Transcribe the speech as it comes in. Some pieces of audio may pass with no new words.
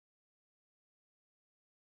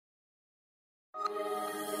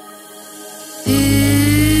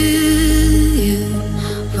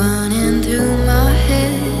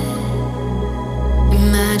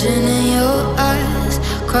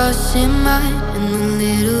lost in mine and the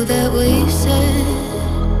little that we said.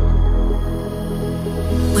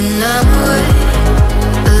 When I'm away,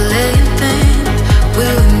 I lay and think,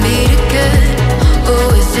 will we meet again? Or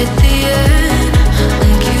is it the end?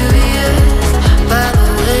 I'm curious by the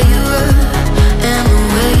way you were and the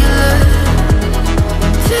way you look.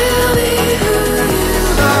 Tell me who you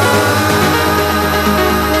are.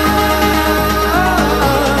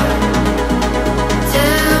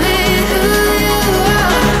 Tell me who you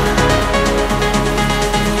are.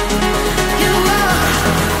 You are.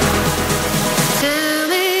 Tell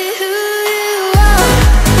me who you are.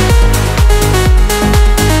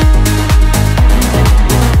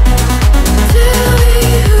 Tell me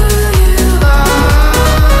who you are.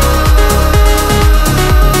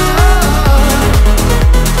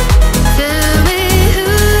 Tell me who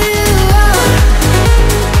you are.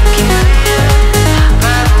 Curious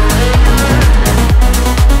by the way you look.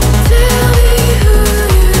 Tell me who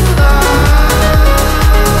you are.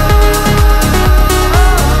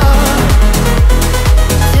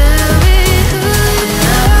 Tell me who you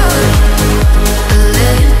are. I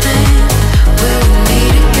lay and think, will we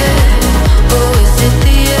meet again? Or is it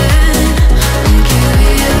the end? I'm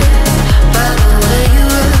curious by the way you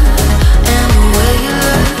look and the way you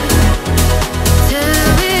look. Tell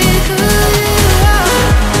me who you are.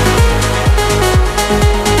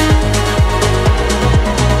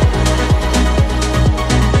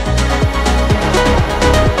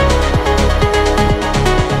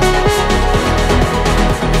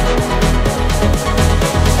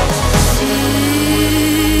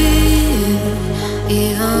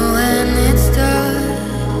 Even when it's dark,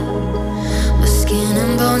 my skin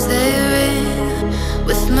and bones they ring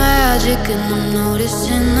with magic, and I'm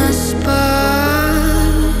noticing a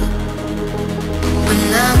spark. When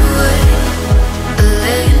I'm away,